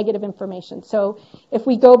working on negative information. So if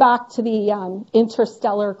we go back to the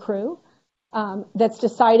interstellar crew that's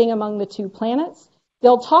deciding among the 2 planets,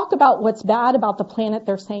 they'll talk about what's bad about the planet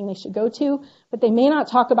they're saying they should go to, but they may not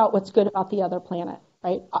talk about what's good about the other planet,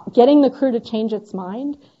 right? Getting the crew to change its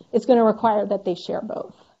mind is going to require that they share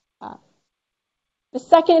both. The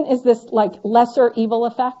second is this like lesser evil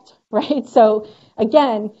effect, right? So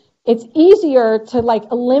again, it's easier to like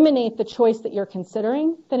eliminate the choice that you're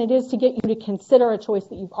considering than it is to get you to consider a choice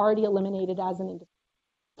that you've already eliminated as an individual.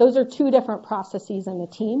 Those are 2 different processes in the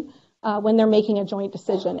team when they're making a joint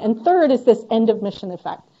decision. And third is this end of mission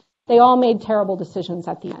effect. They all made terrible decisions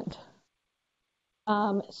at the end.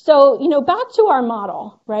 So, back to our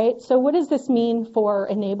model, right? So what does this mean for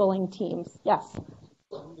enabling teams? Yes?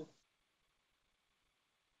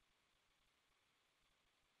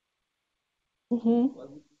 Mm-hmm.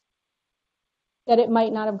 That it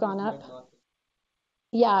might not have gone up?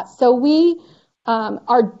 Yeah, so we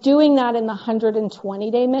are doing that in the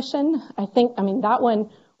 120-day mission. That one,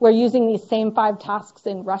 we're using these same 5 tasks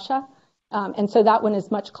in Russia. And so that one is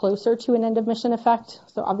much closer to an end of mission effect.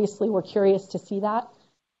 So obviously we're curious to see that.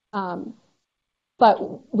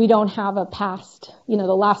 But we don't have a past, the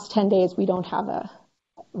last 10 days, we don't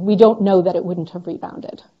know that it wouldn't have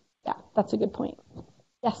rebounded. Yeah, that's a good point.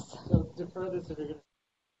 Yes? So defer this if you're going to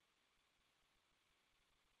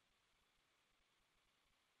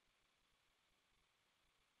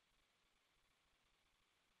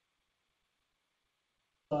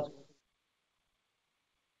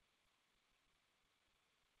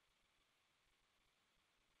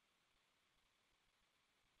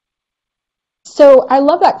So I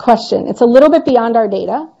love that question. It's a little bit beyond our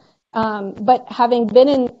data, but having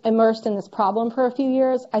been immersed in this problem for a few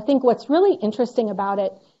years, I think what's really interesting about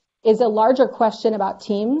it is a larger question about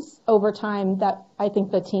teams over time that I think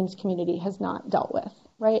the teams community has not dealt with,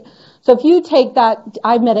 right? So if you take that,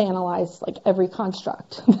 I've meta-analyzed like every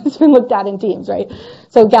construct that's been looked at in teams, right?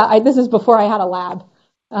 So this is before I had a lab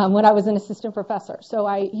when I was an assistant professor. So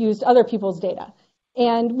I used other people's data.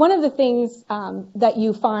 And one of the things that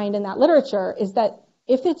you find in that literature is that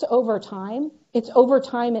if it's over time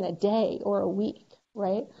in a day or a week,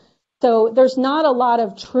 right? So there's not a lot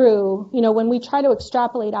of true, when we try to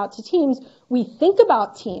extrapolate out to teams, we think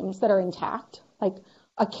about teams that are intact, like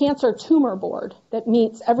a cancer tumor board that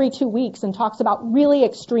meets every 2 weeks and talks about really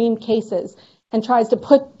extreme cases and tries to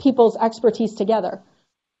put people's expertise together.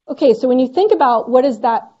 Okay, so when you think about what does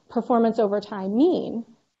that performance over time mean,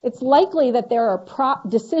 it's likely that there are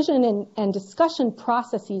decision and discussion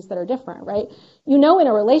processes that are different, right? In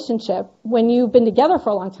a relationship, when you've been together for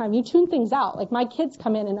a long time, you tune things out. Like my kids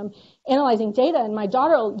come in and I'm analyzing data and my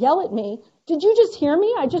daughter will yell at me, "Did you just hear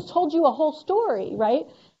me? I just told you a whole story," right?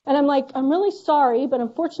 And I'm like, "I'm really sorry, but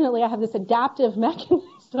unfortunately I have this adaptive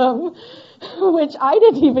mechanism, which I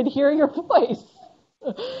didn't even hear your voice.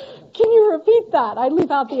 Can you repeat that?" I leave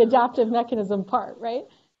out the adaptive mechanism part, right?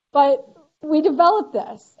 But we develop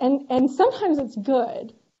this, and sometimes it's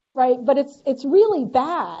good, right? But it's really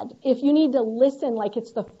bad if you need to listen like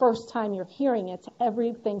it's the first time you're hearing it to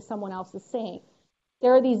everything someone else is saying.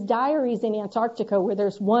 There are these diaries in Antarctica where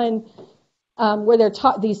there's one where they're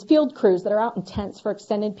these field crews that are out in tents for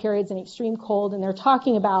extended periods in extreme cold, and they're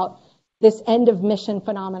talking about this end of mission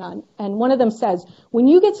phenomenon. And one of them says, when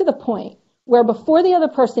you get to the point where before the other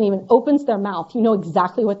person even opens their mouth, you know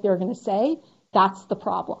exactly what they're going to say, that's the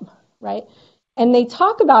problem. Right? And they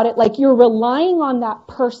talk about it like you're relying on that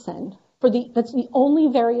person that's the only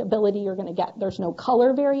variability you're going to get. There's no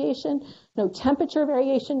color variation, no temperature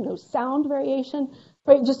variation, no sound variation,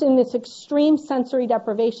 right? Just in this extreme sensory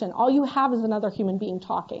deprivation, all you have is another human being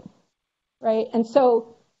talking, right? And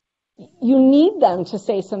so you need them to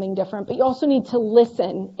say something different, but you also need to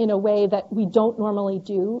listen in a way that we don't normally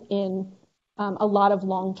do in a lot of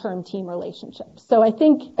long-term team relationships. So I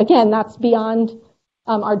think, again, that's beyond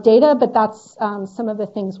our data, but that's some of the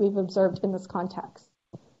things we've observed in this context.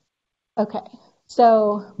 Okay,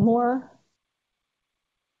 so more.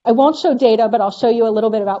 I won't show data, but I'll show you a little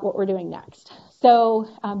bit about what we're doing next. So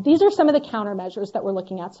these are some of the countermeasures that we're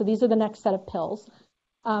looking at. So these are the next set of pills.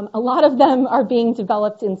 A lot of them are being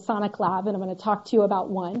developed in Sonic Lab, and I'm going to talk to you about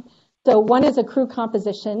one. So one is a crew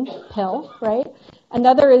composition pill, right?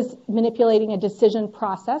 Another is manipulating a decision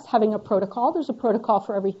process, having a protocol. There's a protocol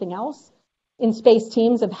for everything else. In space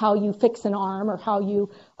teams of how you fix an arm or how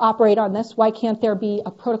you operate on this, why can't there be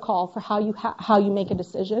a protocol for how you make a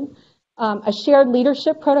decision? A shared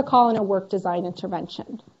leadership protocol and a work design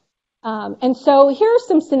intervention. And so here are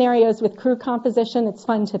some scenarios with crew composition. It's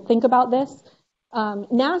fun to think about this.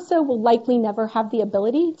 NASA will likely never have the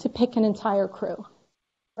ability to pick an entire crew,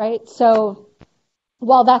 right? So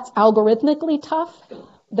while that's algorithmically tough,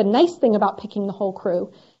 the nice thing about picking the whole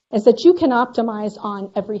crew is that you can optimize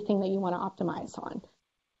on everything that you want to optimize on.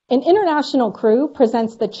 An international crew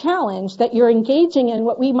presents the challenge that you're engaging in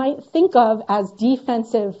what we might think of as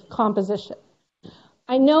defensive composition.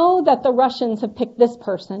 I know that the Russians have picked this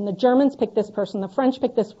person, the Germans picked this person, the French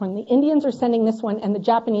picked this one, the Indians are sending this one, and the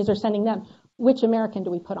Japanese are sending them. Which American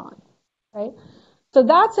do we put on, right? So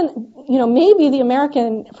that's maybe the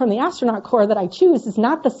American from the astronaut corps that I choose is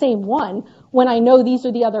not the same one when I know these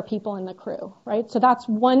are the other people in the crew, right? So that's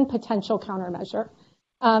one potential countermeasure.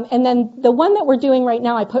 And then the one that we're doing right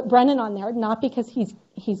now, I put Brennan on there, not because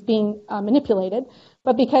he's being manipulated,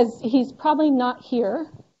 but because he's probably not here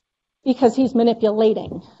because he's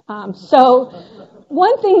manipulating. So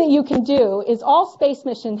one thing that you can do is all space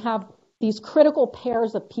missions have these critical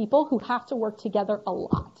pairs of people who have to work together a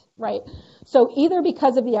lot, right? So either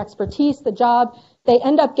because of the expertise, the job, they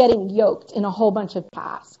end up getting yoked in a whole bunch of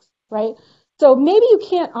tasks, right? So maybe you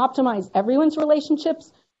can't optimize everyone's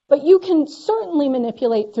relationships, but you can certainly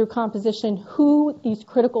manipulate through composition who these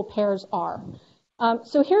critical pairs are.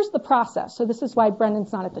 So here's the process. So this is why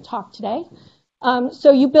Brendan's not at the talk today.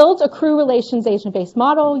 So you build a crew relations agent-based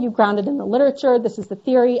model. You ground it in the literature. This is the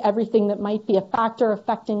theory, everything that might be a factor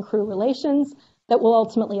affecting crew relations that will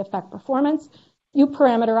ultimately affect performance. You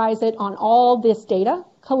parameterize it on all this data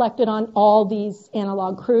collected on all these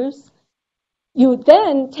analog crews. You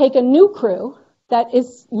then take a new crew that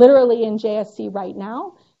is literally in JSC right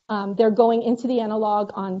now. They're going into the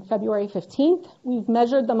analog on February 15th. We've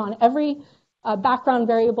measured them on every background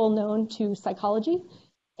variable known to psychology.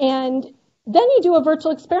 And Then you do a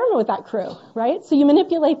virtual experiment with that crew, right? So you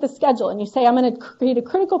manipulate the schedule and you say, I'm going to create a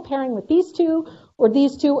critical pairing with these two, or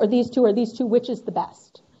these two, or these two, or these two, which is the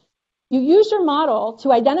best? You use your model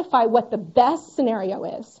to identify what the best scenario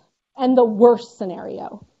is and the worst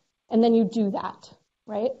scenario. And then you do that,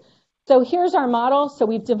 right? So here's our model. So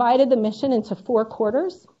we've divided the mission into 4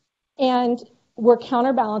 quarters. And we're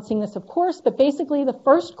counterbalancing this, of course. But basically, the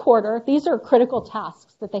first quarter, these are critical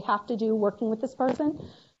tasks that they have to do working with this person.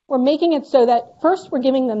 We're making it so that first we're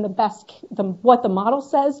giving them the best, what the model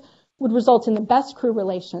says would result in the best crew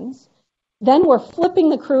relations. Then we're flipping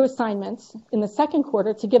the crew assignments in the second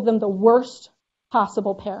quarter to give them the worst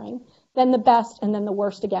possible pairing, then the best, and then the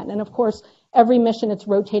worst again. And of course, every mission, it's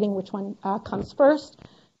rotating which one comes first.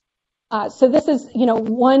 So this is,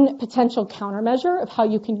 one potential countermeasure of how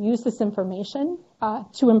you can use this information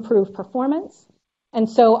to improve performance. And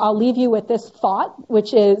so I'll leave you with this thought,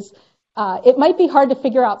 which is, it might be hard to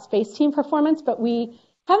figure out space team performance, but we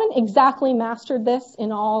haven't exactly mastered this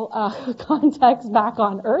in all contexts back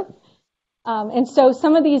on Earth. And so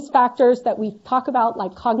some of these factors that we talk about,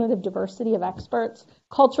 like cognitive diversity of experts,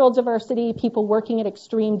 cultural diversity, people working at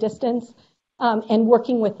extreme distance, and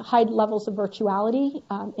working with high levels of virtuality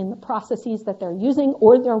in the processes that they're using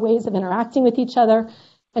or their ways of interacting with each other.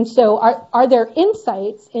 And so are there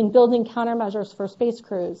insights in building countermeasures for space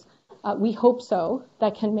crews? We hope so,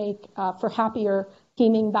 that can make for happier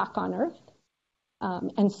teaming back on Earth.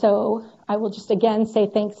 And so I will just again say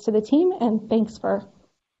thanks to the team and thanks for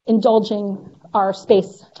indulging our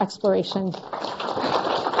space exploration.